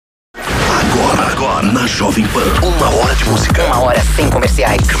Agora na Jovem Pan, 1 hora de música. 1 hora sem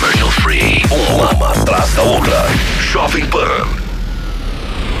comerciais. Commercial free. Uma atrás da outra. Jovem Pan.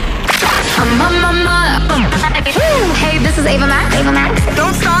 Hey, this is Ava Max.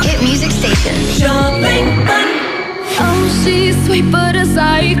 Don't stop. Hit music station. Jovem Pan. Oh, she's sweet but a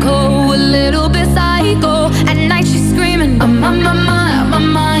psycho, a little bit psycho. At night she's screaming, I'm on my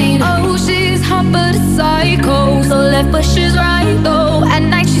mind. Oh, she's hot but a psycho, so left but she's right though. At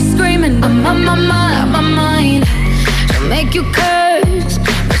night she's screaming, I'm on my mind. She'll make you curse,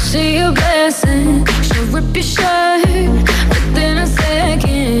 but she a blessing. She'll rip your shirt within a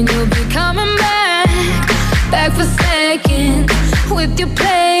second. You'll be coming back for seconds. With your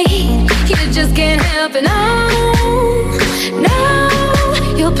play, you just can't help it. No,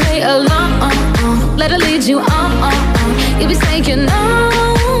 you'll play along. Let her lead you on. You'll be saying no,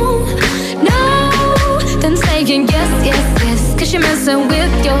 then saying yes, cause you're messing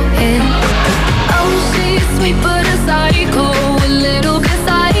with your head. Oh, she's sweet but a psycho, a little bit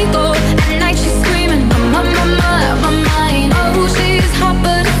psycho. At night she's screaming, I'm on my mind. Oh, she's hot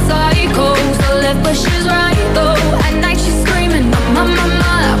but a psycho, so left but she's right though. At night she's screaming, I'm on my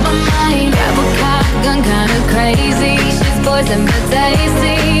mind. Grab a gun, kinda crazy. She's poison but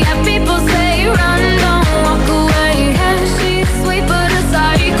tasty. And people say run, don't walk away. Yeah, she's sweet but a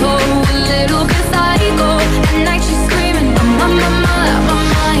psycho, a little bit psycho. At night she's screaming, I'm on my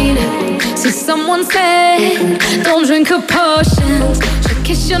mind. See, someone said, don't drink her potions. She'll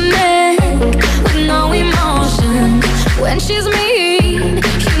kiss your neck with no emotion. When she's mean,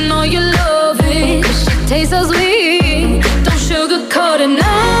 you know you love it. She tastes so sweet, don't sugarcoat it.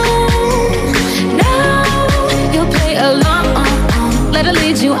 No, you'll play along. Let her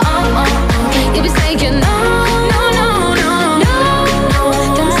lead you on. You'll be saying no,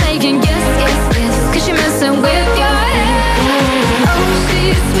 then saying yes, cause you're messing with your head. Oh,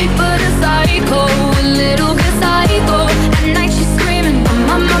 she's sweet but a psycho, a little bit psycho. At night she's screaming, I'm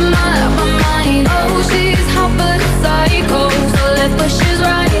on my mind. Oh, she's hot but a psycho, so left but she's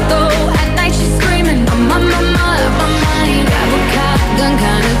right though. At night she's screaming, I'm on my mind. Grab a gun,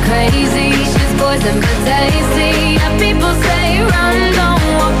 kinda crazy. She's poison but tasty. And people say run, don't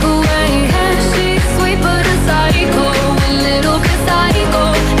walk away. Yeah, she's sweet but a psycho, a little bit psycho.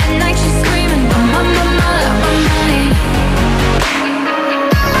 At night she's screaming, I'm on my mind.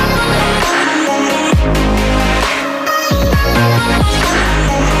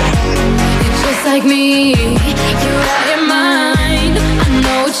 You're just like me, you're out your mind. I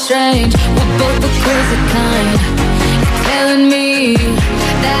know it's strange, we're both the crazy kind. You're telling me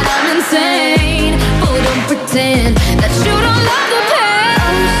that I'm insane, but don't pretend that you don't love the pain.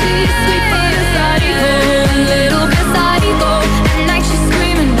 Oh, she's sweet but a psycho, a little bit psycho. At night she's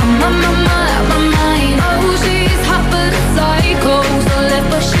screaming, I'm on my mind. Oh, she's hot but a psycho, so left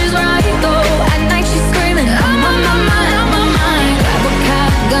but she's right though. At night she's screaming, I'm on my mind. Grab a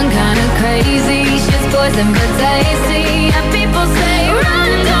gun, kinda crazy. She's poison but tasty. And people say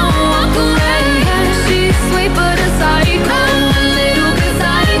run, don't walk away. Yeah, she's sweet but a psycho, a little bit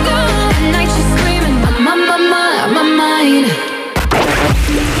psycho. At night she's screaming, I'm on my mind.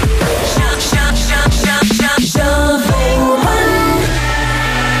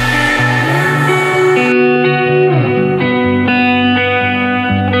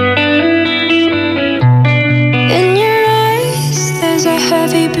 In your eyes there's a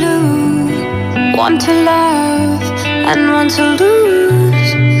heavy blue, one to love and one to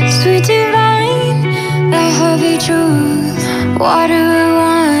lose. Sweet divine, the heavy truth. Water and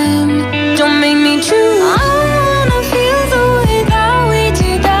wine, don't make me choose. I wanna feel the way that we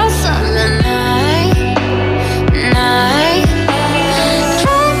did that summer night.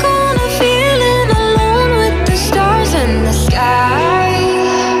 Drunk on a feeling, alone with the stars in the sky.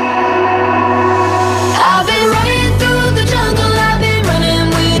 I've been running through the jungle, I've been running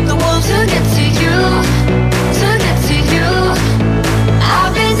with the wolves to get to you, to get to you.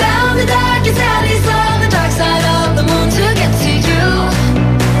 I've been down the darkest alleys on the dark side of the moon to get to you.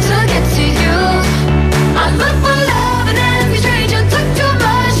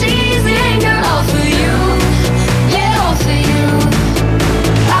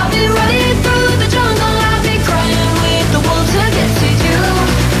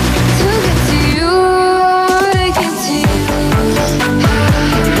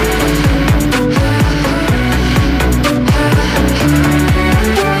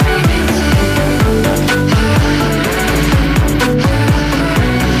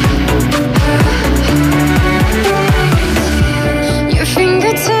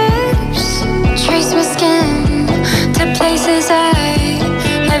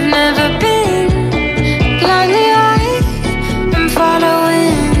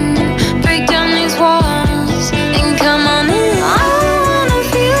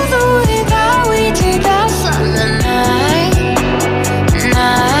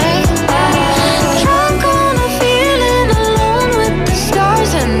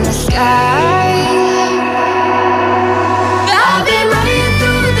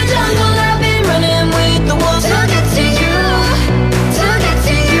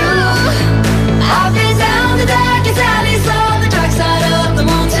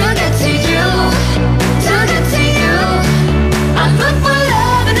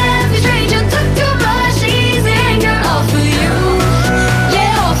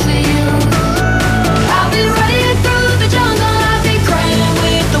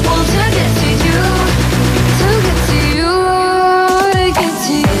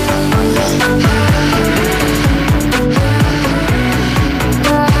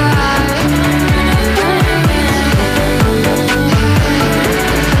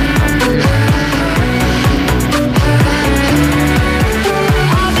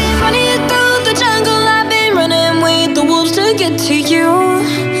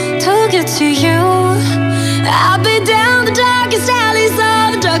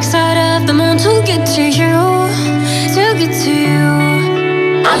 dark side of the moon to get to you, to get to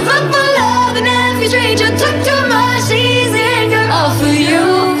you. I fuck for love and every stranger took too much easy anger. All for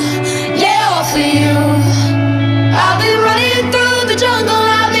you, yeah, all for you. I've been running through the jungle,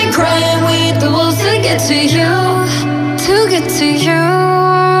 I've been crying with the wolves to get to you, to get to you,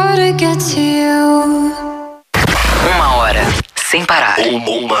 to get to you. Uma hora sem parar.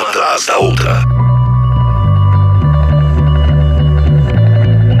 Uma atrás da outra.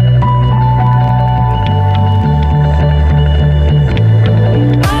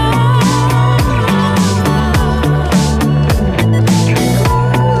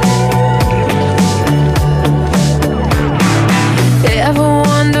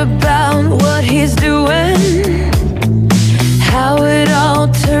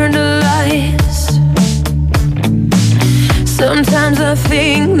 Sometimes I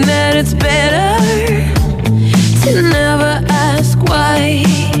think that it's better to never ask why.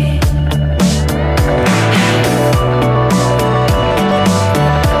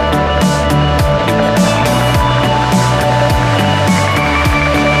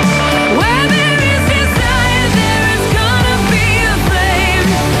 Where there is desire, there is gonna be a flame.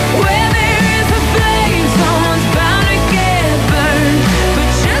 Where there is a flame, someone's bound to get burned. But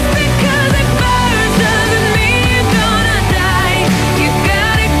just because it burns doesn't mean you're gonna die. You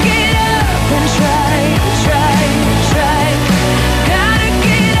gotta get up and try, try, try. Gotta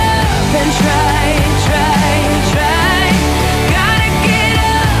get up and try, try, try. Gotta get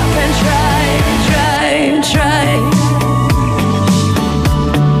up and try, try, try.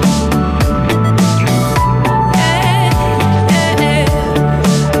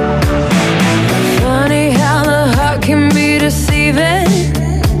 Funny how the heart can be deceiving,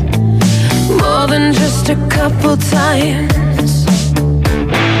 more than just a couple times.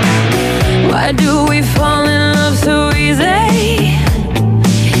 Why do we fall in love so easy,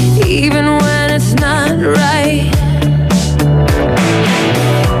 even when it's not right?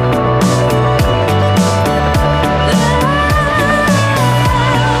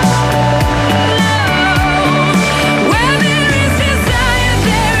 Where there is desire,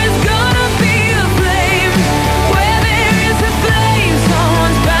 there is gonna be a flame. Where there is a flame,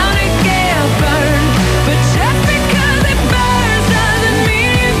 someone's bound to get burned. But just because it burns doesn't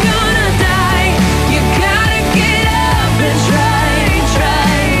mean you're gonna die. You gotta get up and try,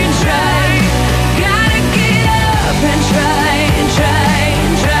 try, try. Gotta get up and try, try,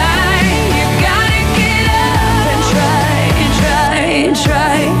 try. You gotta get up and try, try,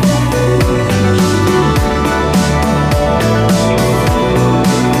 try.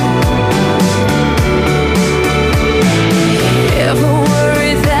 Ever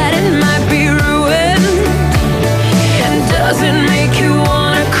worried that it might be ruined? And does it make you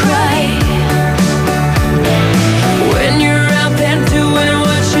wanna cry? When you're out there doing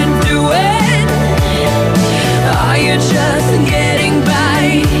what you're doing, are you just getting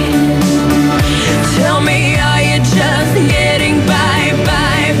by? Tell me, are you just getting by,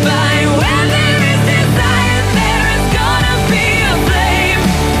 by, by? Where there is desire, there is gonna be a flame.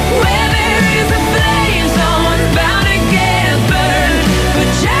 Where there is a flame, someone's bound to get burned. But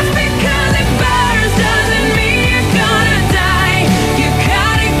just because it burns doesn't mean you're gonna die. You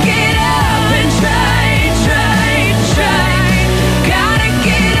gotta get up and try, try, try. Gotta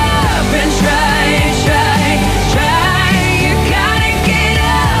get up and try, try, try. You gotta get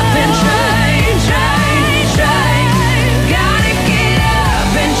up and try, try, try. Gotta get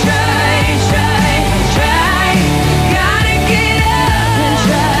up and try, try, try. Gotta get up and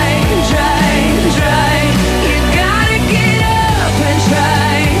try, try, try. You gotta get up and try,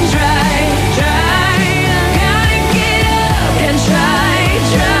 try, try. Gotta get up and try, try,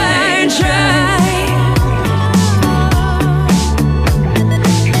 try.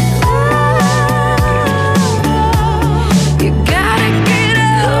 You gotta get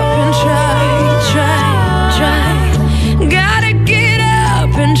up and try, try, try. Gotta get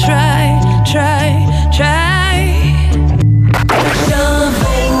up and try, try, try.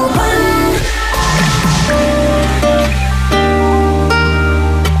 Jovem Pan.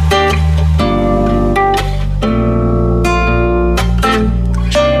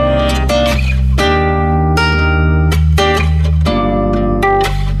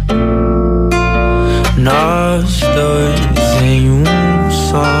 Nós dois em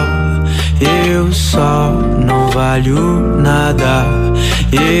só, eu só não valho nada.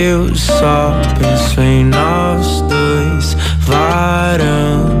 Eu só penso em nós dois,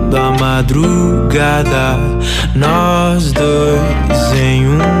 varando a madrugada. Nós dois em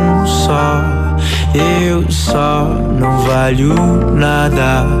só, eu só não valho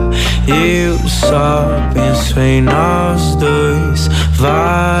nada. Eu só penso em nós dois,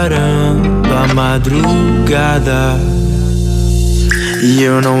 varando a madrugada. E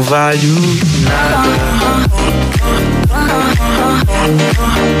eu não valho nada.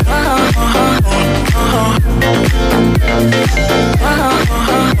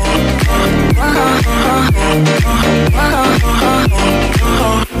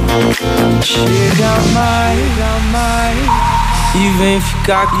 Chega mais e vem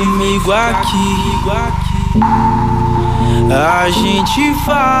ficar comigo aqui. A gente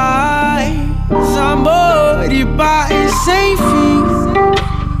faz amor e paz sem fim.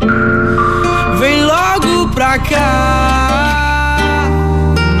 Vem logo pra cá,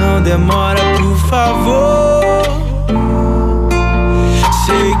 não demora, por favor.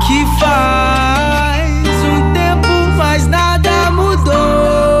 Sei que faz um tempo, mas nada mudou.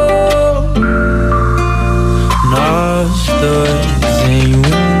 Nós dois em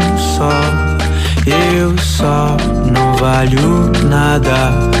um só. Eu só não valho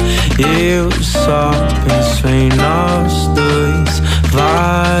nada. Eu só penso em nós dois,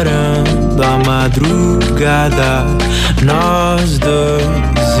 varando a madrugada. Nós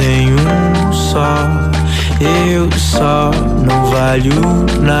dois em um só. Eu só não valho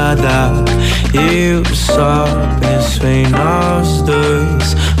nada. Eu só penso em nós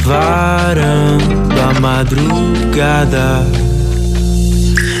dois, varando a madrugada.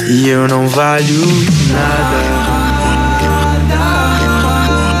 E eu não valho nada.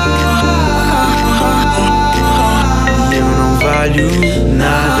 Valho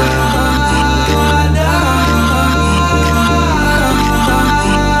nada.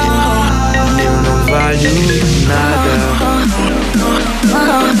 Eu não valho nada.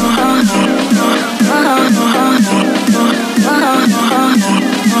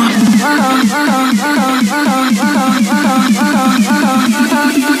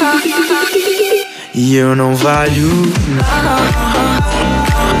 E eu não valho nada.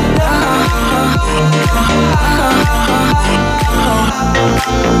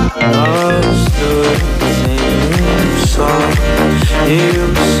 Nós dois em um só. Eu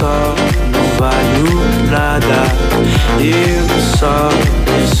só não valho nada. Eu só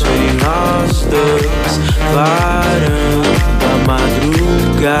penso em nós dois, varando a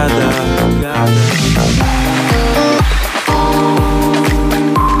madrugada.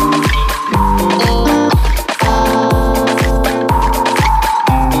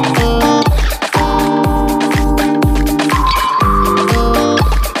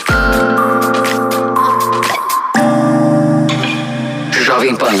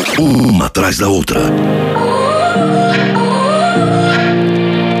 Jovem Pan. Uma atrás da outra.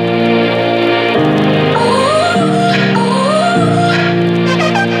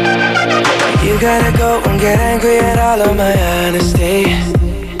 You gotta go and get angry at all of my honesty.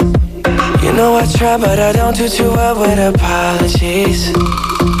 You know I try, but I don't do too well with apologies.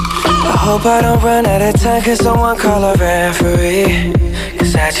 I hope I don't run out of time, cause someone call a referee.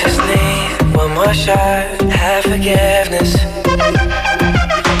 Cause I just need one more shot, have forgiveness.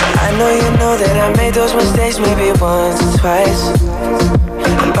 I know you know that I made those mistakes maybe once or twice.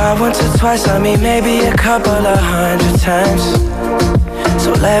 And by once or twice I mean maybe a couple of 100 times.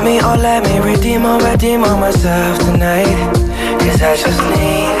 So let me redeem on myself tonight. Cause I just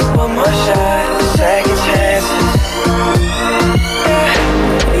need one more shot, second chances.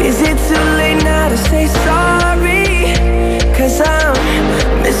 Yeah. Is it too late now to say sorry? Cause I'm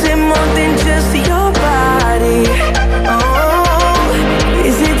missing more than just your body. Oh,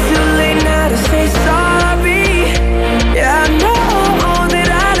 is it too late now to say sorry? Yeah, I know that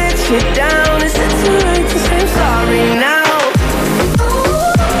I let you down. Is it too late to say sorry now?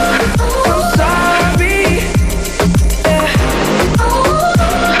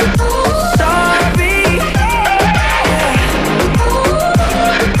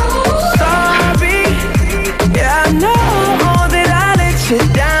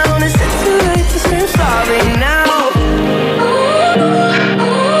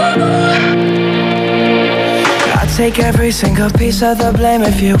 Take every single piece of the blame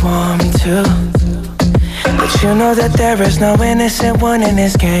if you want me to. But you know that there is no innocent one in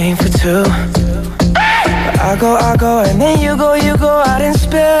this game for two. But I go, and then you go out and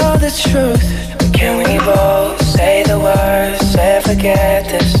spill the truth. But can we both say the words and forget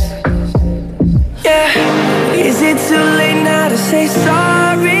this? Yeah. Is it too late now to say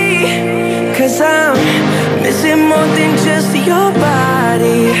sorry? Cause I'm missing more than just your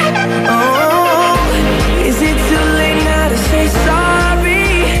body. Oh, is it too late now to say sorry?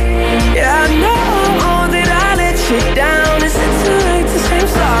 Yeah, I know that I let you down. Is it too late to say I'm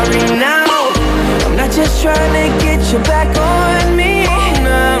sorry now? I'm not just trying to get you back on me.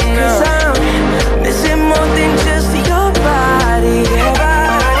 No, no. Cause I'm missing more than just your body. Yeah.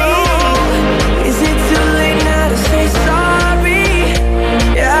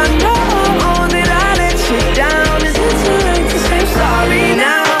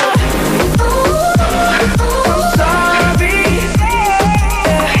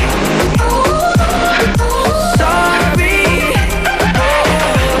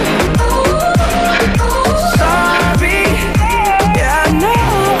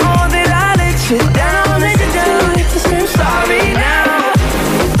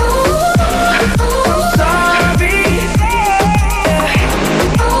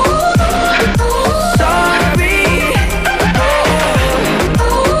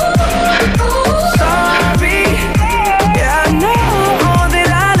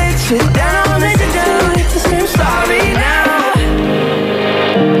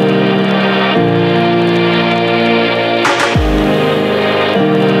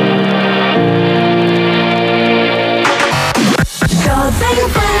 Jovem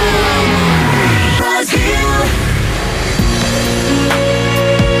Pan Brasil.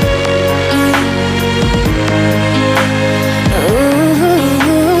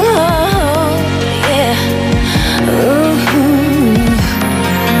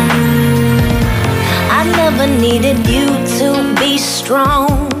 Needed you to be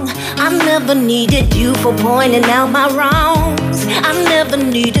strong. I never needed you for pointing out my wrongs. I never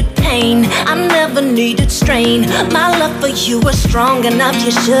needed pain. I never needed strain. My love for you was strong enough,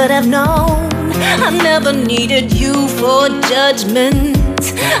 you should have known. I never needed you for judgment.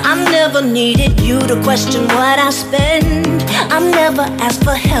 I never needed you to question what I spend. I never asked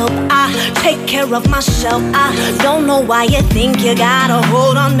for help, I take care of myself. I don't know why you think you got a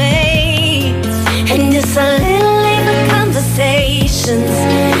hold on me. And it's a little late for conversations.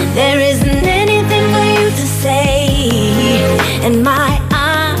 There isn't anything for you to say. And my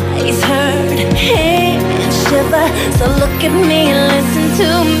eyes hurt, hands shiver. So look at me and listen to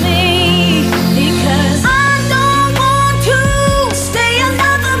me. Because I don't want to stay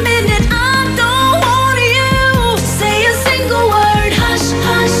another minute. I don't want you to say a single word. Hush,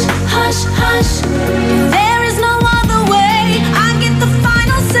 hush, hush, hush. There is no other way. I get the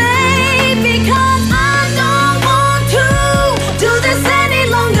final say. Because I don't want to do this any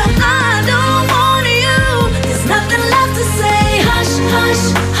longer. I don't want you. There's nothing left to say. Hush, hush,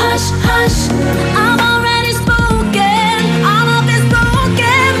 hush, hush. I'm already spoken. All of it's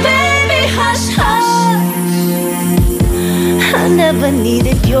broken, baby. Hush, hush. I never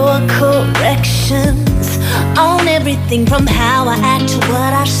needed your corrections on everything from how I act to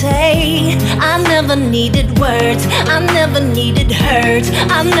what I say. I never needed words, I never needed hurt.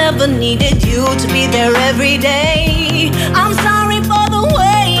 I never needed you to be there every day. I'm sorry for the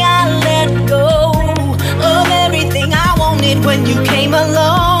way I let go of everything I wanted when you came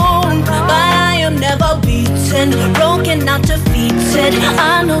along. But I am never beaten, broken, not defeated.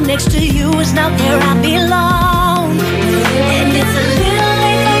 I know next to you is not where I belong. And it's a little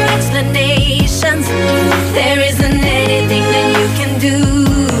late for explanations. There isn't anything that you can do.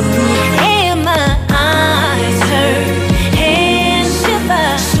 And my eyes hurt, hands shiver.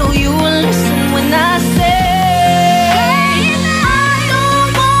 So you will listen when I say I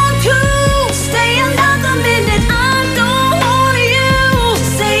don't want to stay another minute. I don't want you to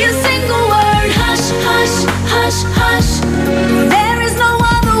say a single word. Hush, hush, hush, hush. There is no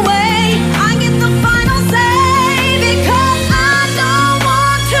other way. I get the final say. Because I don't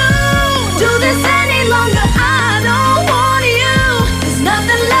want to do this any longer. I don't want you. There's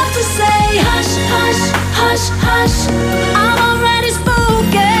nothing left to say. Hush, hush, hush, hush. I'm already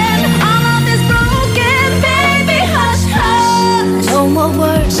spoken. All of this broken, baby. Hush, hush. No more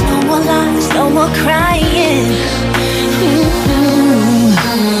words, no more lies, no more crying.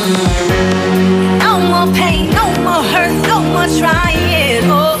 No more pain, no more hurt, no more trying.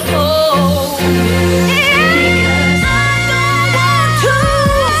 Oh, oh. Because I don't want to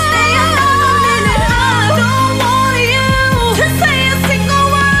stay another minute. I don't want you to say a single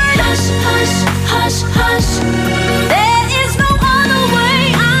word. Hush, hush, hush, hush. There is no other way.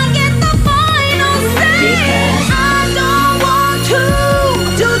 I get the final say. Because I don't want to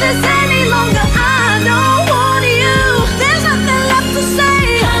do this any longer. I don't want you. There's nothing left to say.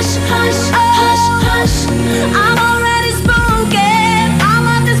 Hush, hush, hush, hush. I'm already spoken. All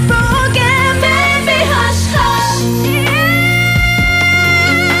of this broken, baby. Hush, hush.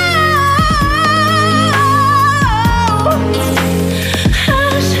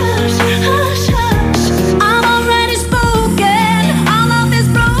 Hush, hush, hush, hush. I'm already spoken. All of this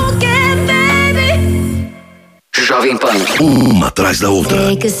broken, baby. Jovem Pan. Uma atrás da outra.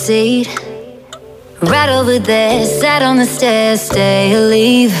 Take a seat right over there. Sat on the stairs, stay or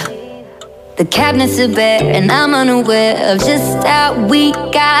leave. The cabinets are bare and I'm unaware of just how we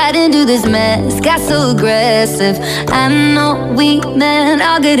got into this mess. Got so aggressive. I know we meant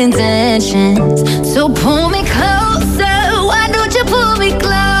all good intentions. So pull me closer. Why don't you pull me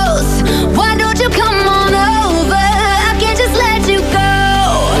close? Why don't you come on over? I can't just let you go.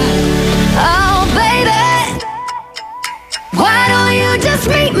 Oh baby, why don't you just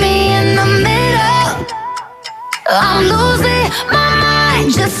meet me in the middle? I'm losing my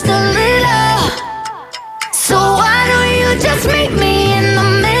mind just a little. So why don't you just meet me in the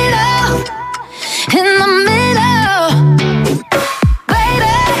middle? In the middle,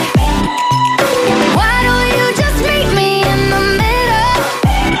 baby. Why don't you just meet me in the middle?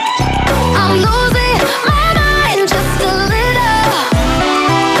 I'm losing my mind just a little.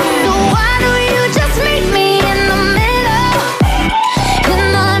 So why don't you just meet me in the middle? In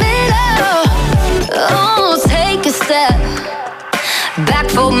the middle. Oh, take a step back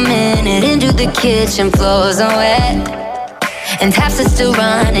for a minute into the kitchen, floors are wet. and taps are still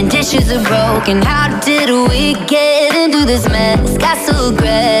running, dishes are broken. How did we get into this mess? Got so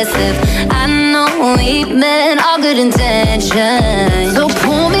aggressive. I know we meant all good intentions. So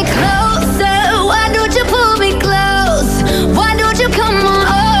pull me closer. Why don't you pull me close? Why don't you come on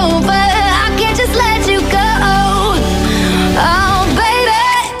over? I can't just let you go. Oh, baby,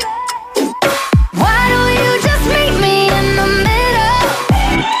 why don't you just meet me in the middle?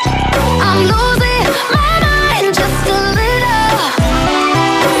 I'm losing my mind just a little.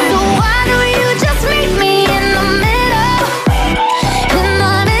 So why don't you just meet me in the middle? In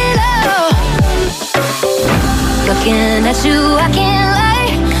the middle. Looking at you, I can't lie.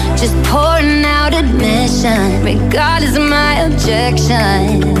 Just pouring out admission, regardless of my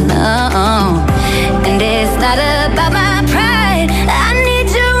objection. Oh. And it's not about my pride. I need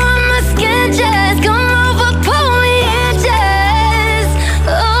you on my skin, just come over, pull me in, just.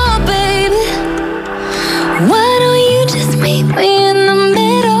 Oh, baby, why don't you just meet me in the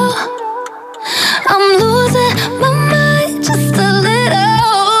middle? I'm losing my mind just a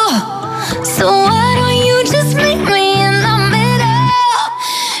little. So why don't you just meet me in the middle?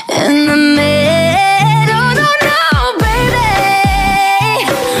 In the middle, no, no, baby.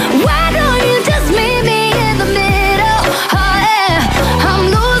 Why don't you just meet me in the middle? Oh yeah, I'm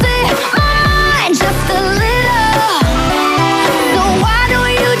losing my mind just a little. So why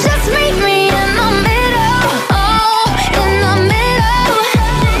don't you just meet me in the middle? Oh, in the middle,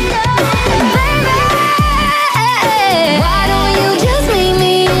 baby. Why don't you just meet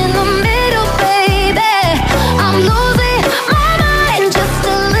me in the middle, baby? I'm losing my mind just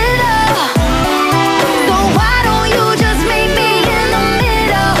a little. So why don't you just meet me in the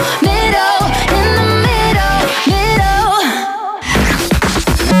middle, middle, in the middle, middle?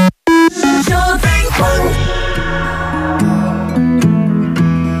 Jovem Pan.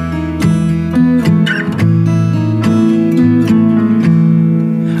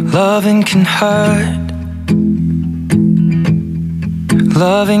 Loving can hurt.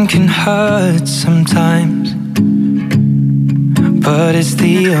 Loving can hurt sometimes, but it's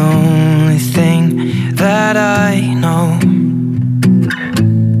the only thing that I know.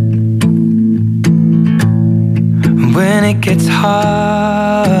 When it gets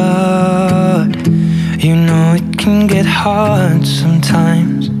hard, you know it can get hard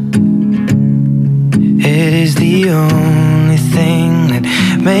sometimes. It is the only thing that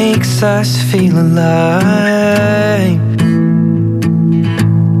makes us feel alive.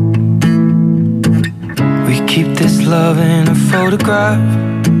 We keep this love in a photograph.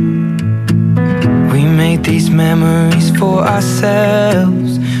 We made these memories for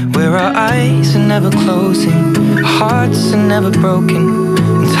ourselves, where our eyes are never closing, our hearts are never broken,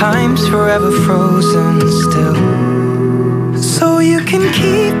 and time's forever frozen still. So you can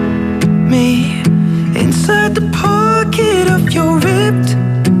keep me inside the pocket of your ripped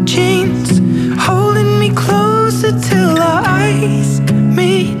jeans, holding me closer till our eyes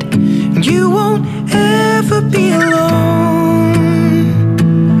meet. You won't ever be alone.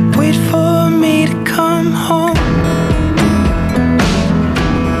 Wait for me to come home.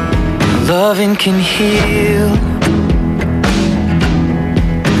 Loving can heal.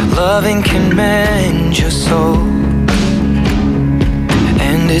 Loving can mend your soul.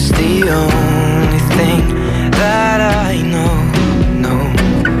 And it's the only thing that I know.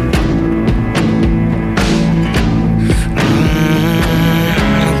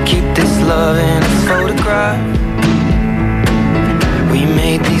 Keep this love in a photograph. We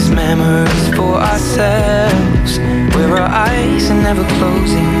made these memories for ourselves, where our eyes are never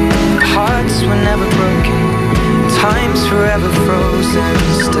closing, hearts were never broken, time's forever frozen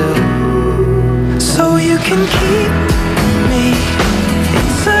still. So you can keep me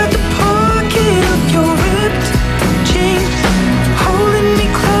inside the pocket of your ripped jeans, holding me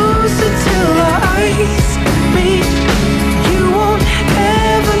closer till our eyes meet. You won't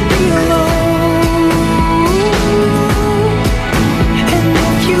ever be alone. And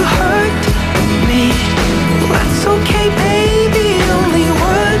if you hurt me, that's okay, baby. Only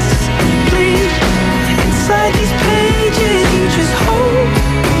words, please. Inside these pages, you just hold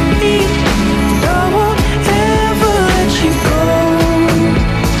me. I won't ever let you go.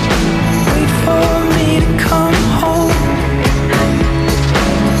 Wait for me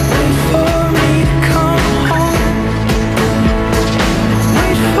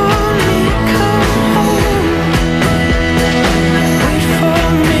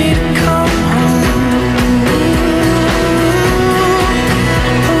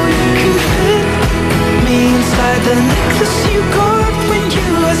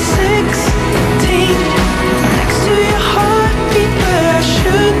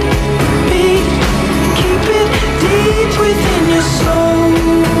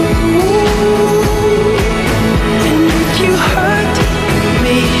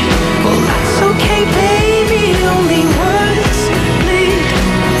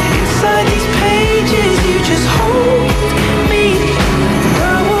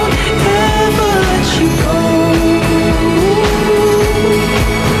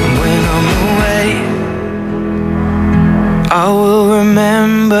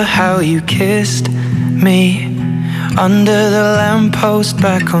you kissed me under the lamppost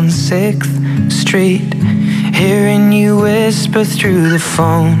back on 6th Street, hearing you whisper through the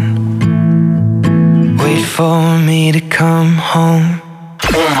phone, wait for me to come home.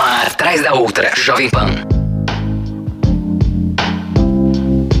 Uma atrás da outra, Jovem Pan.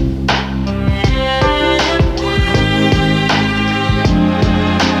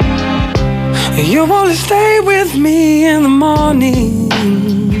 You only stay with me in the morning,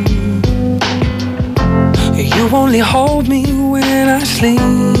 you only hold me when I sleep.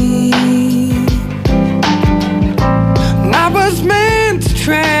 And I was meant to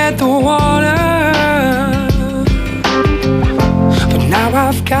tread the water, but now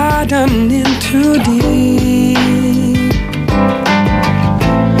I've gotten in too deep.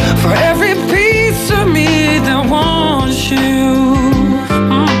 For every piece of me that wants you,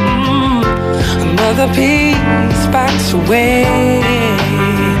 another piece backs away.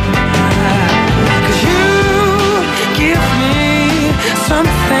 'Cause you give me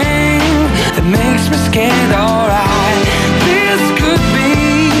something that makes me scared, alright. This could be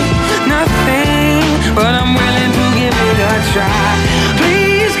nothing, but I'm willing to give it a try.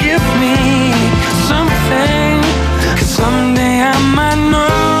 Please give me something, 'cause someday I might know.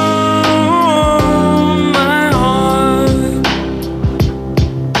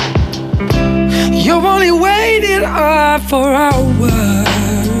 You only waited up for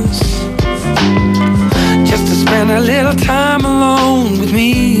hours just to spend a little time alone with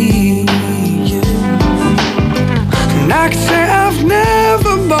me, yeah. And I can say I've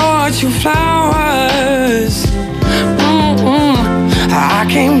never bought you flowers. I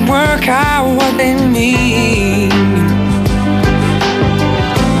can't work out what they mean.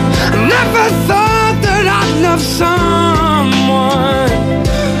 I never thought that I'd love someone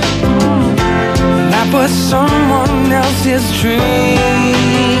but someone else's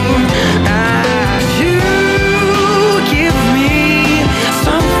dream. You give me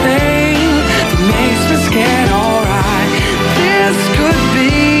something that makes me scared, alright. This could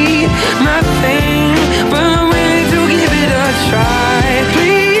be nothing, but I'm willing to give it a try.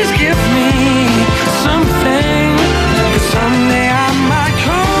 Please give me something, 'cause someday I might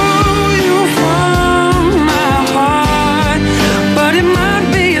call you from my heart, but it might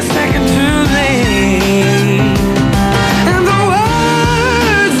be a second too late.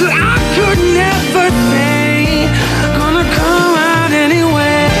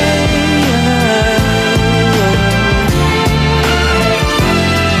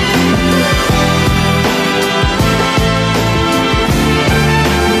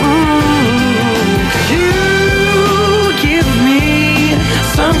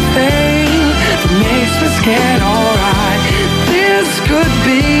 Scared, alright. This could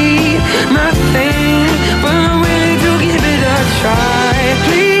be nothing, but I'm willing to give it a try.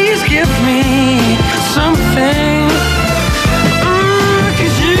 Please give me something,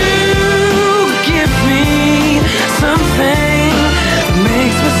 'cause you give me something that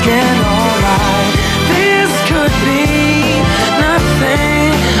makes me scared, alright. This could be nothing,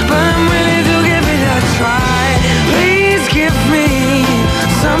 but I'm willing to give it a try. Please give me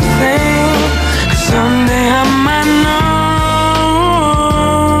something, someday I might know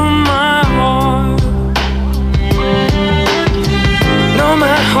my heart. Know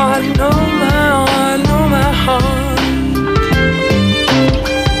my heart, know my heart, know my heart.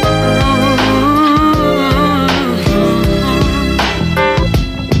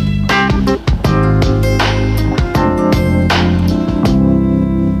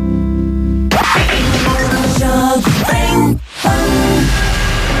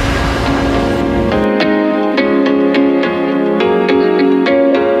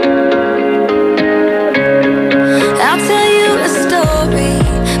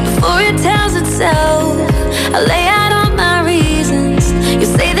 I lay out all my reasons. You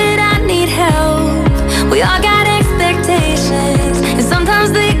say that I need help. We all got expectations, and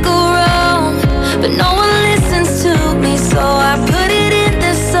sometimes they go wrong, but no one listens to me, so I put it in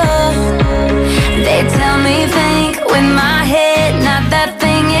the song. They tell me think with my head, not that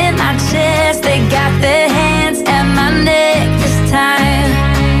thing in my chest. They got their hands at my neck this time,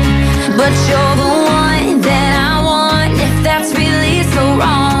 but you're the one that I want. If that's really so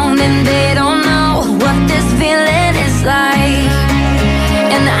wrong, then they don't know what this feeling is like.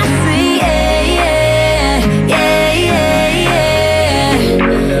 And I say yeah, yeah, yeah, yeah, yeah,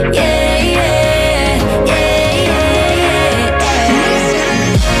 yeah, yeah,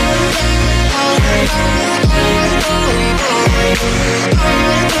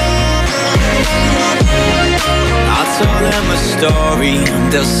 I'll tell them a story,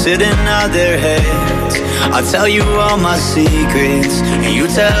 they'll sit and nod their heads. I'll tell you all my secrets, and you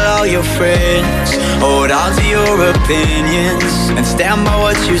tell all your friends. Hold on to your opinions, and stand by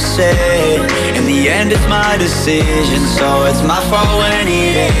what you said. In the end it's my decision, so it's my fault when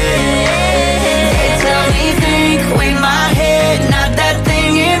it ends. They tell me think with my head, not that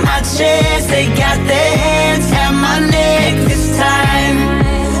thing in my chest. They got their hands at my neck this time,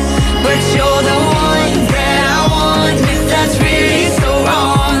 but you're the one that I want. If that's really so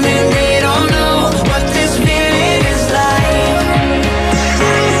wrong, then they don't know what this feeling is like.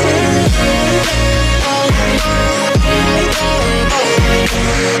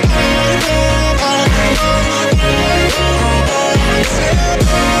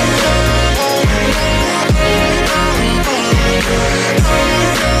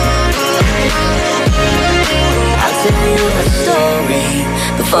 I'll tell you a story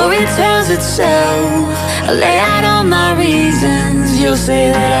before it tells itself. I lay out all my reasons, you'll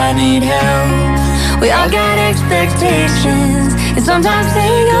say that I need help. We all got expectations, and sometimes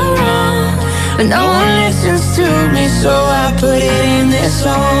they go wrong, but no one listens to me, so I put it in this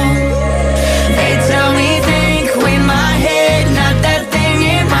song. They tell me think with my head, not that thing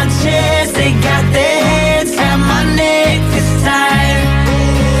in my chest. They got their heads at my neck this time,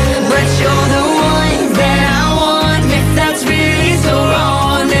 but you're the one that I want. If that's really so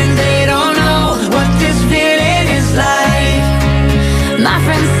wrong, then they don't know what this feeling is like. My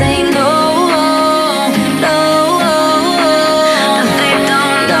friends say no, no, and they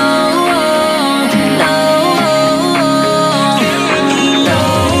don't know, no, no, no,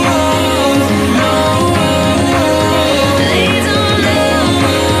 they don't know,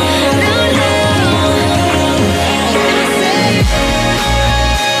 no, no.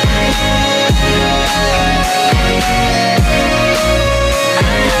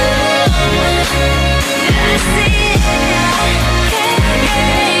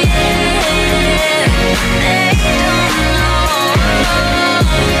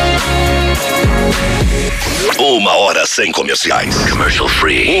 Uma hora sem comerciais. Commercial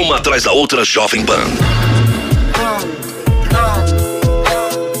free. Uma atrás da outra, Jovem Pan.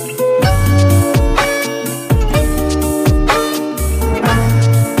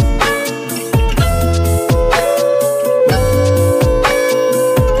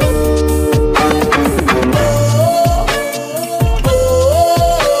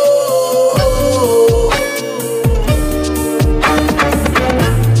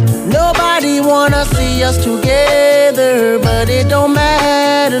 Nobody wanna see us together, but it don't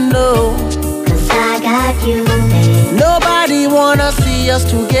matter, no. 'Cause I got you, babe. Nobody wanna see us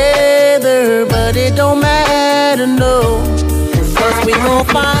together, but it don't matter, no. 'Cause we gon'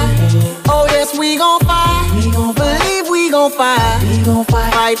 fight, oh yes we gon' fight. We gon' believe we gon' fight. We gon'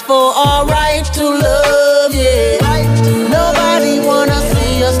 fight for our right to love, yeah. Nobody wanna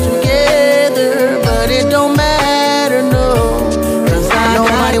see us together, but it don't matter, no. 'Cause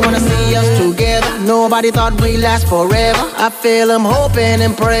nobody wanna see us together. Nobody thought we'd last forever. I feel I'm hoping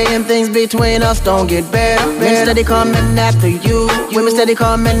and praying things between us don't get better. Men steady coming after you, women steady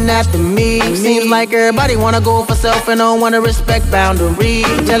coming after me. Seems like everybody wanna go for self and don't wanna respect boundaries.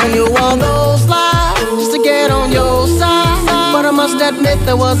 Telling you all those lies just to get on your side. But I must admit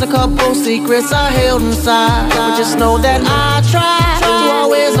there was a couple secrets I held inside. But just know that I tried to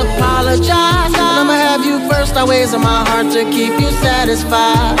always apologize. And I'ma have you first always in my heart to keep you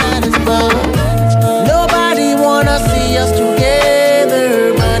satisfied. But nobody wanna see us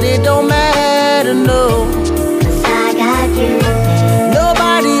together, but it don't matter, no. 'Cause I got you.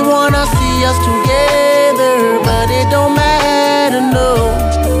 Nobody wanna see us together, but it don't matter, no.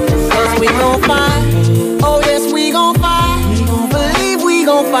 'Cause we gon' fight, oh yes we gon' fight. We gon' believe we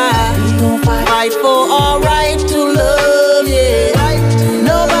gon' fight. We gon' fight for our right to love, yeah.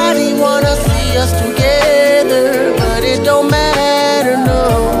 Nobody wanna see us together, but it don't matter, no.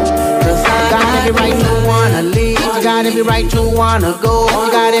 'Cause I got every right to wanna leave. You got every right to wanna go.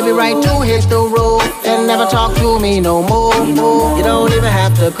 You got every right to hit the road and never talk to me no more. You don't even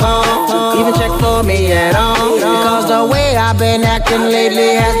have to call, even check for me at all. Because the way I've been acting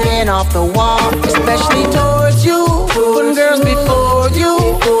lately has been off the wall. Especially towards you, putting girls before you.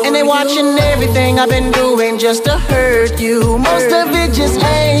 And they watching everything I've been doing just to hurt you. Most of it just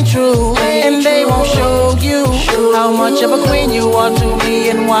ain't true, and they won't show you how much of a queen you are to me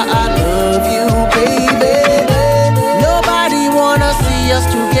and why I love you, baby. Nobody wanna see us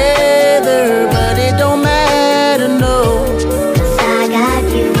together, but it don't matter, no. 'Cause I got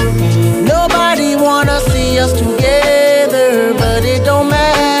you, babe. Nobody wanna see us together, but it don't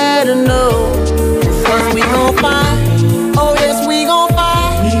matter, no. 'Cause we gon' fight, oh yes we gon'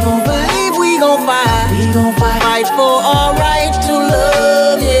 fight. We gon' believe we gon' fight. We gon' fight for our right to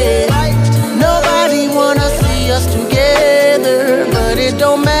love, yeah. Nobody wanna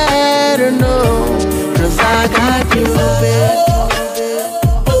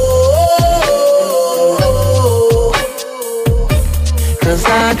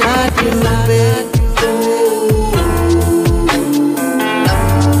got you, babe.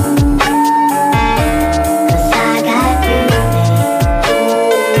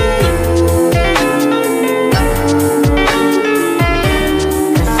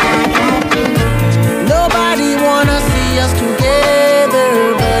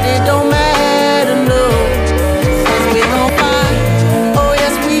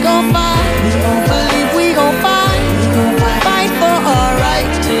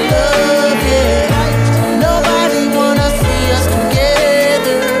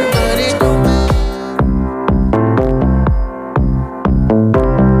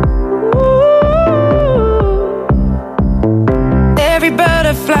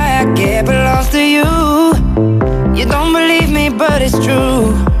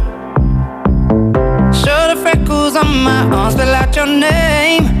 Your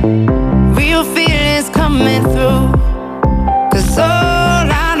name, real feelings coming through. 'Cause all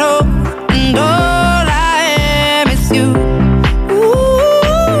I know and all I am is you.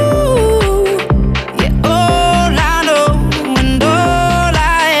 Ooh, yeah, all I know and all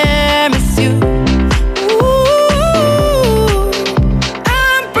I am is you. Ooh,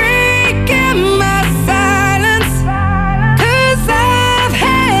 I'm breaking my silence, 'cause I've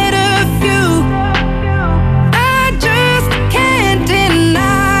had a few. I just can't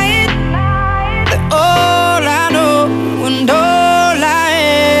deny it. That all I know and all I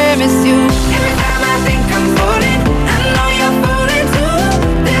am is you. Every time I think I'm falling, I know you're falling too.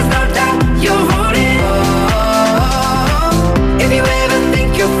 There's no doubt you're falling. Oh, if you ever think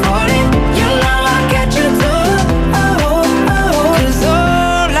you're falling, you know I'll catch you too. Oh, oh, 'cause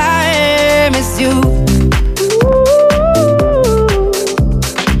all I am is you.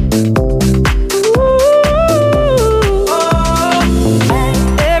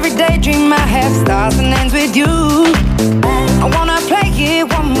 Every daydream I have starts and ends with you. I wanna play it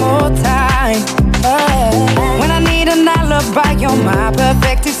one more time. When I need an alibi, you're my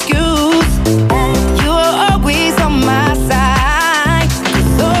perfect excuse. You are always on my side.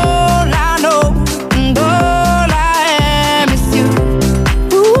 'Cause all I know and all I am is you.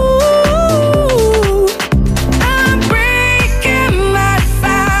 Ooh, I'm breaking my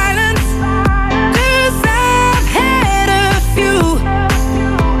silence, 'cause I've had a few.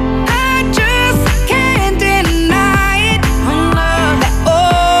 I just can't deny it. That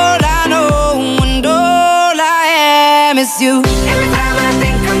all I know and all I am is you. Every time I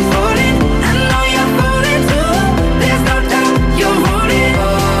think I'm falling, I know you're falling too. There's no doubt you're falling.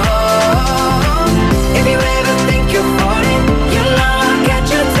 Oh, if you ever think you're falling, you know I'll catch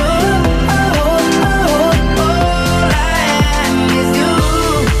you too. Oh, oh, all I am is you.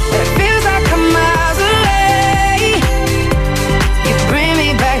 It feels like I'm miles away. You bring me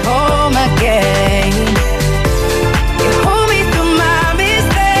back home again. You hold me through my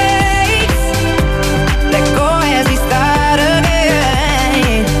mistakes. Let go as we start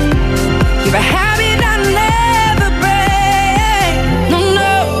again. You're a habit I never break. No,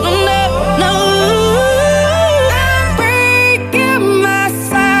 no, no, no, no. I'm breaking my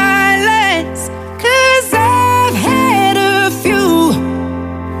silence, 'cause I've had a few.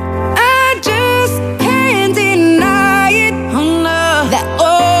 I just can't deny it. Oh no, that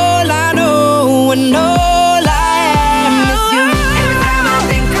all I know and all I am is you. Every time I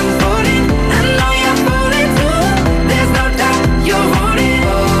think I'm falling, I know you're falling too. There's no doubt you're falling.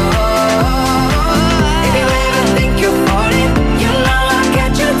 Oh, if you ever think you're falling, you know I'll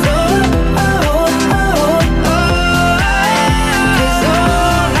catch you too. Oh, oh, oh, 'cause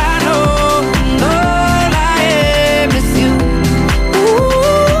all I know and all I am is you. Ooh,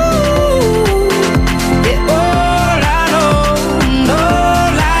 yeah, all I know and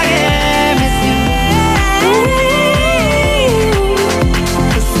all I am is you.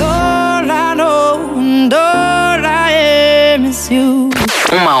 'Cause all I know and all I am is you.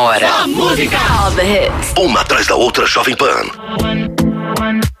 Uma hora. Música. All the hits. Uma atrás da outra, Jovem Pan.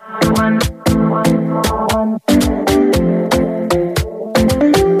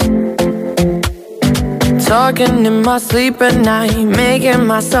 Talking in my sleep at night, making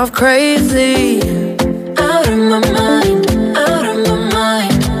myself crazy. Out of my mind, out of my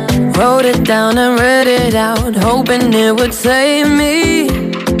mind. Wrote it down and read it out, hoping it would save me.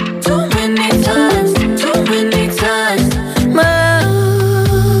 Too many times, too many times. My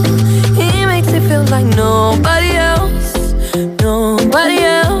love, he makes it feel like nobody else, nobody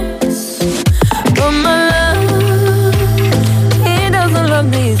else. But my love, he doesn't love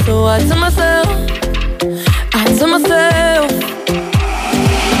me, so I tell myself,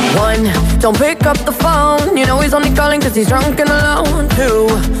 one, don't pick up the phone, you know he's only calling 'cause he's drunk and alone. Two,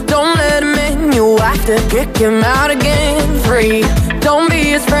 don't let him in, you have to kick him out again. Three, don't be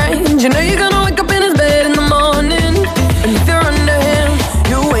his friend. You know you're gonna wake up in his bed in the morning. And if you're under him,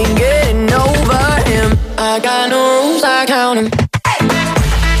 you ain't getting over him. I got no rules, I count them.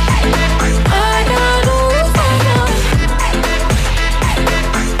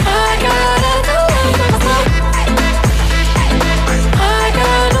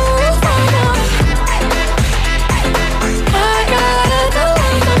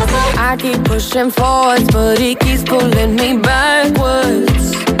 I keep pushing forwards, but he keeps pulling me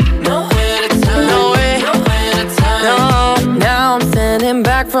backwards. Nowhere to turn, nowhere to turn. No, now I'm standing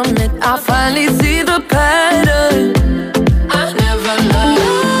back from it. I finally see the pattern. I never loved.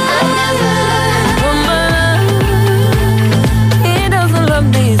 He doesn't love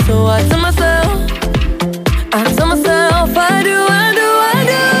me, so I tell myself, I do.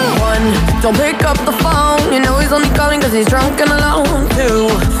 One, don't pick up the phone. You know he's only calling cause he's drunk and alone. Two,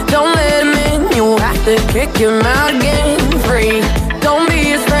 don't let him in, you have to kick him out again. Three, don't be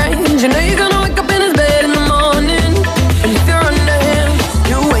his friend. You know you're gonna wake up in his bed in the morning. And if you're under him,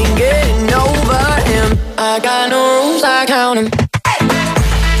 you ain't getting over him. I got no rules, I count him.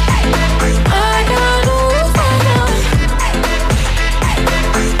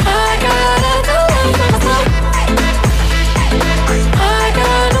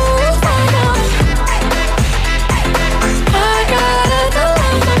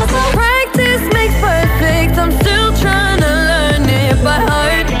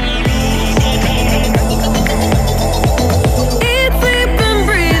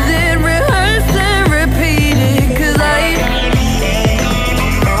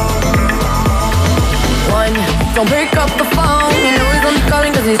 Don't pick up the phone, you know he's only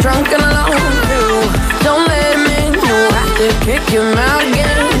calling cause he's drunk and alone. Two, don't let him in, you have to kick him out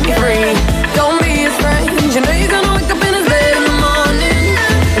again. Three, don't be his friend. You know you're gonna wake up in his bed in the morning.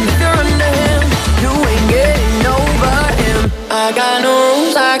 And if you're under him, you ain't getting over him. I got no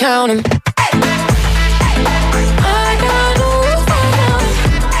rules, I count him.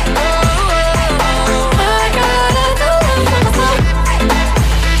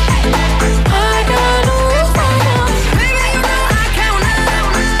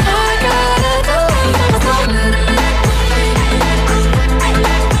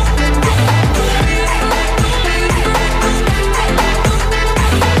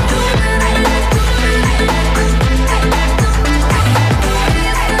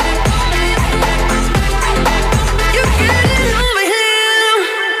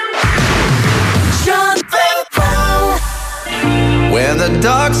 When the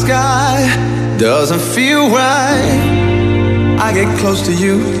dark sky doesn't feel right, I get close to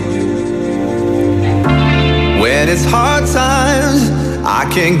you. When it's hard times, I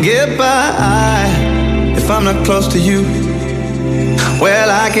can't get by if I'm not close to you. Well,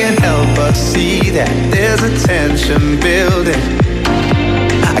 I can't help but see that there's a tension building.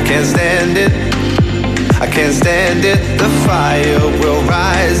 I can't stand it, I can't stand it. The fire will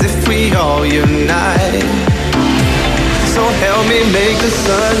rise if we all unite. So help me make the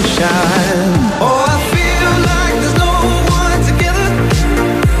sun shine. Oh, I feel like there's no one together.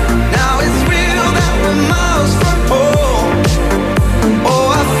 Now it's real that we're miles from home. Oh,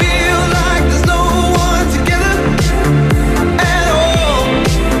 I feel like there's no one together at all,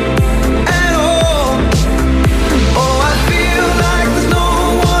 at all. Oh, I feel like there's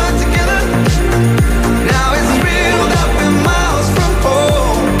no one together. Now it's real that we're miles from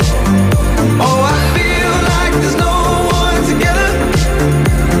home. Oh, I feel like there's no together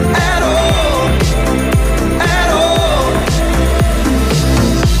at all, at all.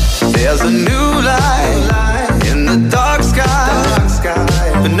 There's a new light in the dark sky,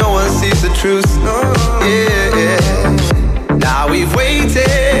 but no one sees the truth. Yeah. Now we've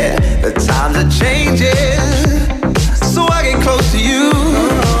waited, the times are changing, so I get close to you.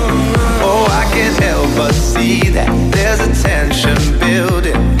 Oh, I can't help but see that there's a tension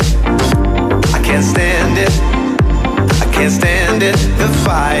building. I can't stand it, can't stand it. The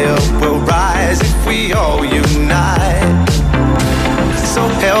fire will rise if we all unite. So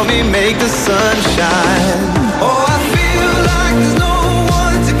help me make the sun shine. Oh, I feel like there's no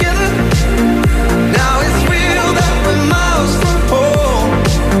one together. Now it's real that we're miles from home.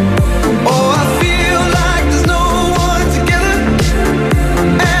 Oh, I feel like there's no one together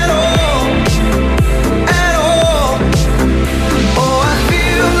at all, at all. Oh, I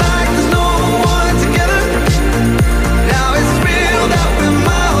feel like there's no one together. Now it's real that we're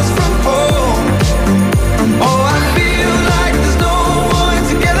miles from home. Oh, I feel like there's no one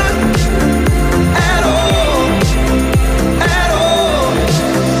together at all, at all.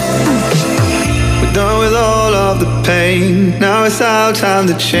 We're done with all of the pain. Now it's our time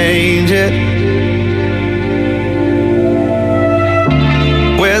to change it.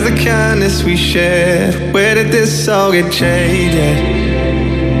 Where's the kindness we shared? Where did this all get jaded?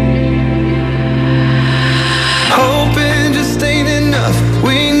 Hoping just ain't enough.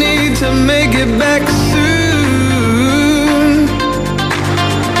 We need to make it back soon.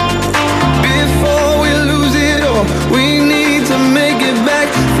 Before we lose it all, we need to make it back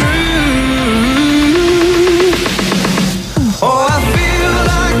through. Oh, I feel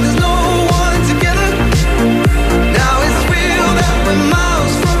like there's no one together. Now it's real that we're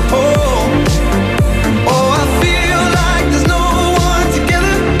miles from home. Oh, I feel like there's no one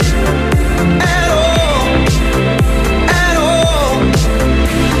together at all, at all.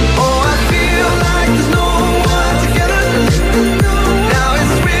 Oh, I feel like there's no one together. Now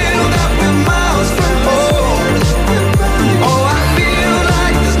it's real that we're miles from home. Oh, I feel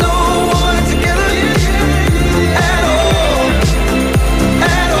like there's no one together at all,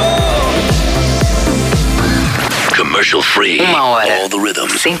 at all. Commercial free. Uma hora. All the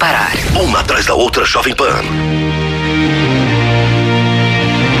rhythms. Sem parar. Uma atrás da outra, Jovem Pan.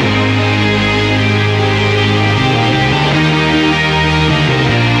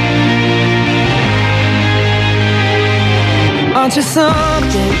 Aren't you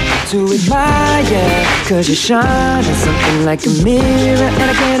something to admire? 'Cause you shine on something like a mirror, and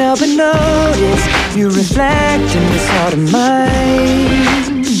I can't help but notice you reflect in this heart of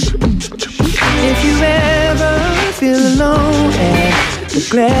mine. If you ever feel alone and the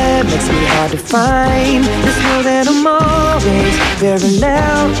glare makes me hard to find, just know that I'm always very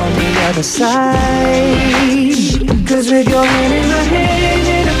loud on the other side. 'Cause with your hand in my hand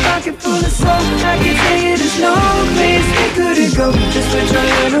and a pocket full of soul, I can tell you there's no place we couldn't go. Just put your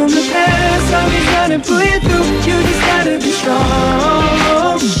hand on the past, I'll be trying to pull you through. You just gotta be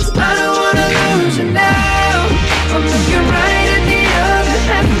strong. I don't wanna lose you now. I'm looking right at the other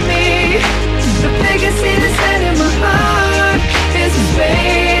half of me. The biggest see that's set in my heart is a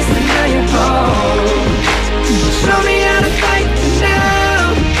space, and now you're home. Show me how to fight now,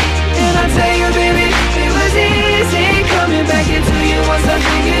 and I'll tell you, baby, it was easy coming back into you once I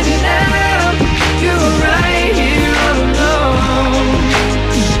figured it out. You were right here all alone.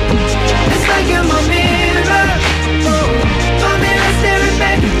 It's like you're my mirror, my mirror staring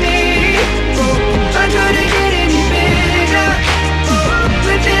back at me. I couldn't get any bigger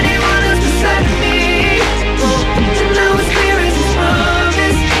with anyone else beside me. And now it's clear as a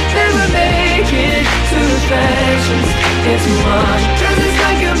promise that we're making two reflections into one. 'Cause it's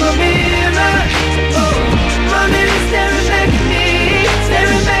like you're my mirror, my mirror staring back at me,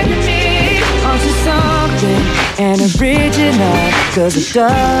 staring back at me. Aren't you something and original? 'Cause it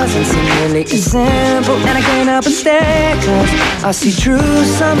doesn't seem really as simple, and I can't help but stare, 'cause I see true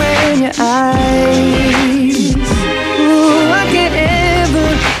summer in your eyes. Ooh, I can't ever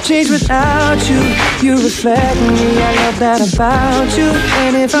change without you. You reflect me, I love that about you.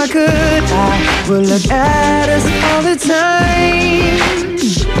 And if I could, I would look at us all the time.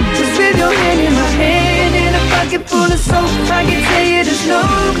 Just with your hand in my hand and a pocket full of soap, I can tell you there's no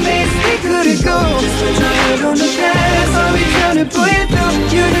place we couldn't go. Just put your head on the past, I'll be trying to pull you through.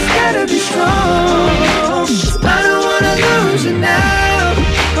 You just gotta be strong. I don't wanna lose you now.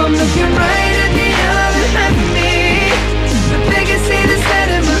 I'm looking right at the other half of me. The biggest thing that's set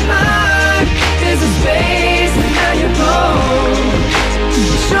in my heart is a space, and now you're home.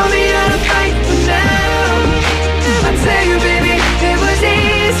 Show me how to fight for now. I tell you, baby, it was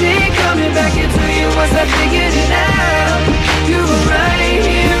easy coming back into you once I figured it out. You were right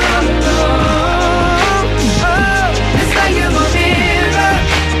here all along. Oh, it's like you're my mirror,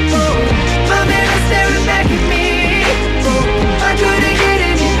 my mirror staring back at me. I couldn't get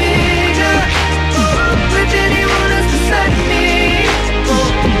any bigger with anyone else beside me.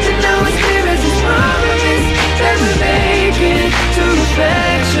 And now it's clear as a promise that we're making two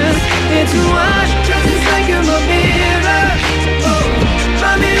reflections into one. 'Cause it's like you're my mirror,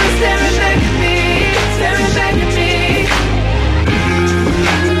 my mirror staring back at me, staring back at me.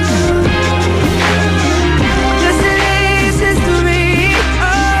 Yesterday's history,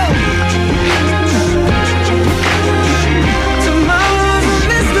 tomorrow's a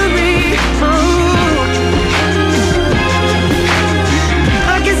mystery.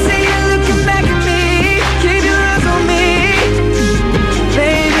 I can see you looking back at me. Keep your eyes on me,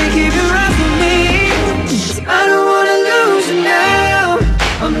 baby, keep your eyes on me. I don't wanna lose you now.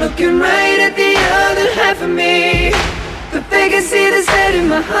 I'm looking right at the other half of me. The vacancy that's set in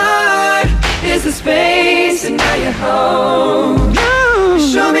my heart is the space, and now you're home.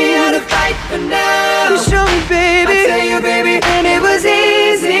 Show me how to fight for now. You show me, baby. I tell you, baby, and it was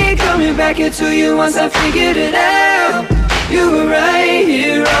easy coming back into you once I figured it out. You were right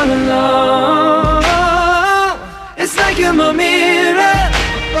here all along. It's like you're my mirror,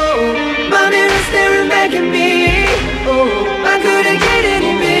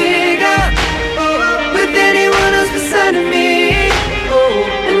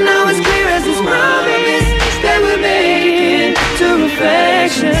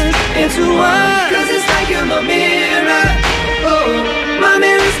 to one. Cause it's like you're my mirror. Oh, my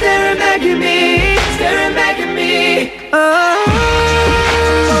mirror staring back at me, staring back at me. Oh.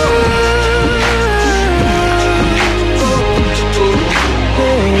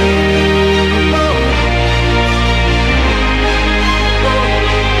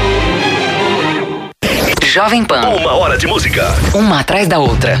 Jovem Pan. Uma hora de música. Uma atrás da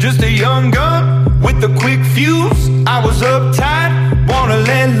outra. Just a young gun with a quick fuse. I was uptight, wanna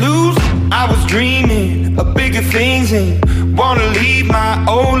let loose. I was dreaming of bigger things and wanna leave my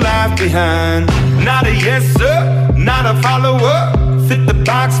old life behind. Not a yes sir, not a follower. Fit the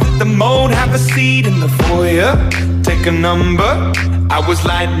box, fit the mold, have a seat in the foyer. Take a number. I was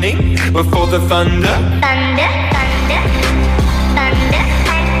lightning before the thunder. Thunder, thunder, thunder.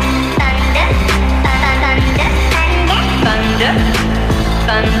 Thunder,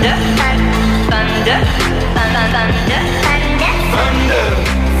 thunder, thunder, thunder, thunder,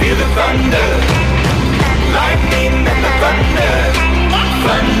 feel the thunder, lightning and the thunder,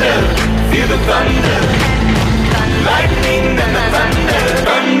 thunder, feel the thunder, lightning and the thunder,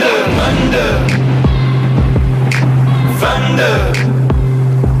 thunder, thunder, thunder.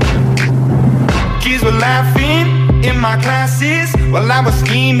 Kids were laughing in my classes while I was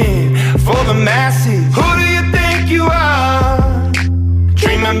scheming for the masses. Who do you think you are?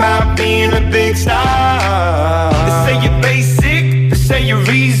 Dreaming about being a big star. They say you're basic, they say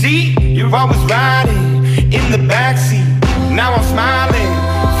you're easy. You're always riding in the backseat. Now I'm smiling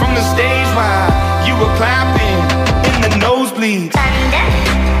from the stage while you were clapping in the nosebleeds. Thunder,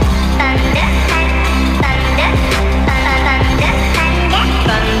 thunder, thunder,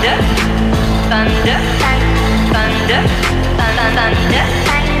 thunder, thunder, thunder, thunder, thunder,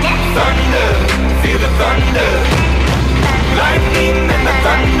 thunder, feel the thunder, lightning and the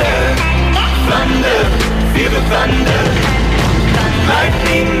thunder, thunder, feel the thunder,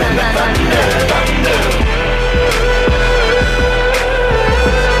 lightning and the thunder, thunder.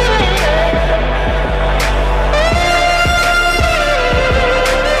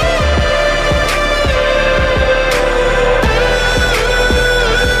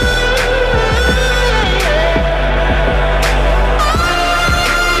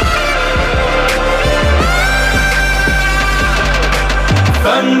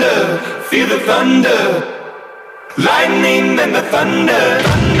 Thunder, feel the thunder, lightning and the thunder,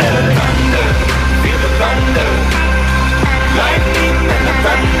 thunder, thunder, feel the thunder, lightning and the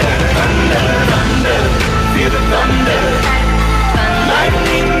thunder, thunder, thunder, feel the thunder,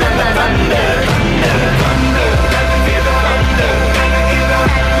 lightning and the thunder, thunder, thunder, feel the thunder,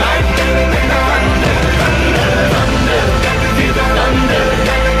 lightning and the thunder, thunder, thunder, feel the thunder,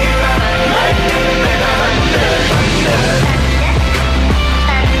 lightning and the thunder, thunder.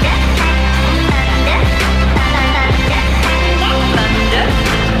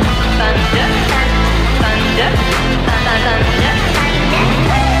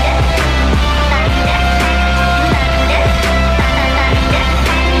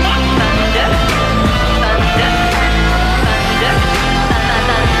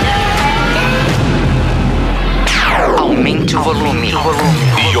 Aumente o volume.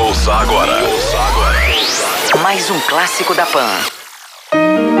 E ouça agora. Mais um clássico da Pan.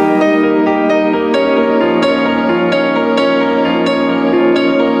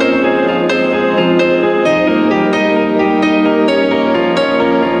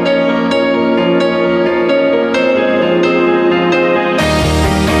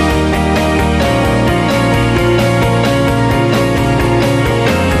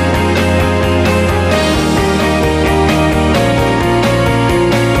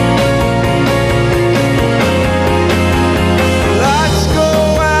 La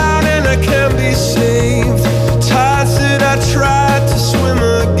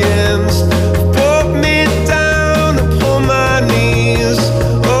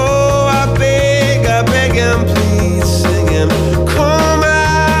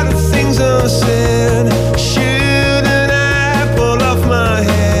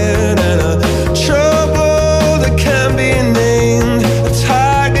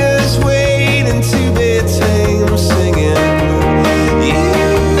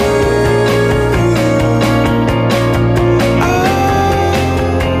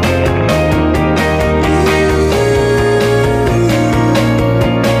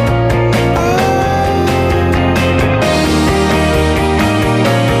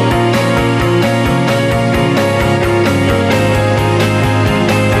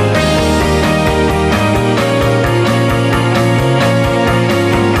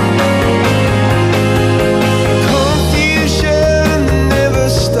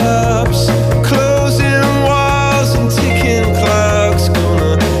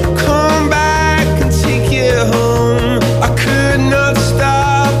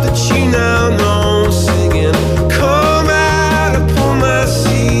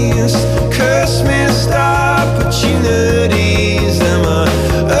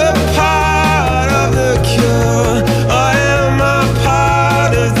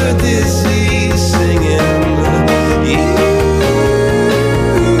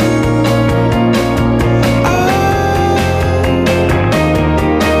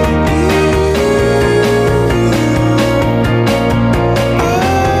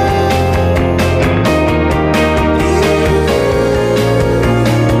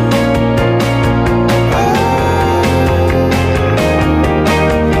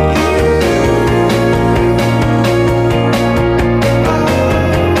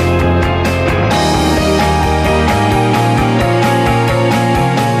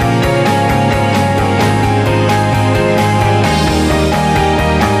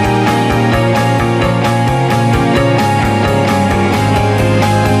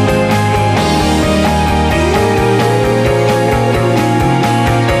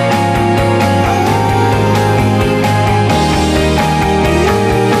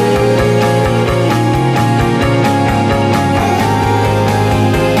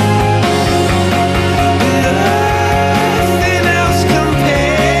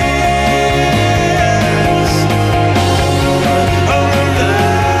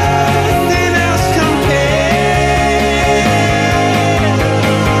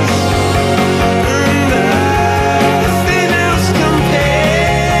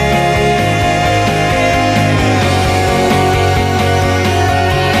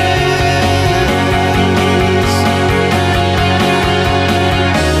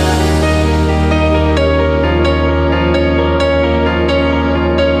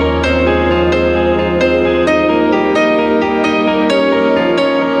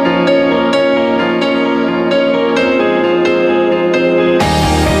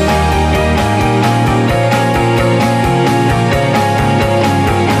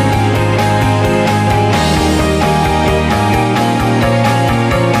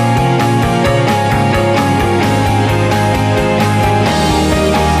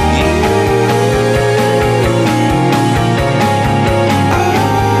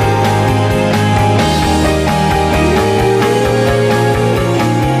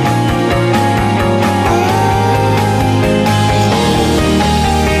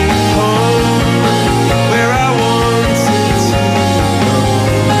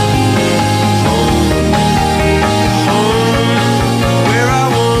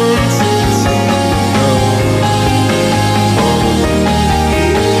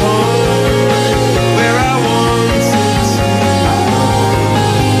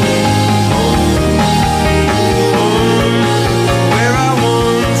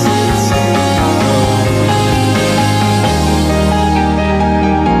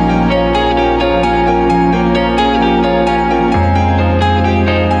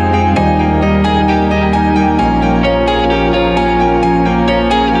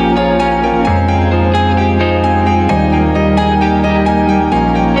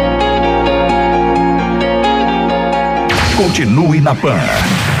Continue na Pan.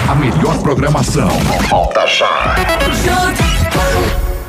 A melhor programação. Volta já.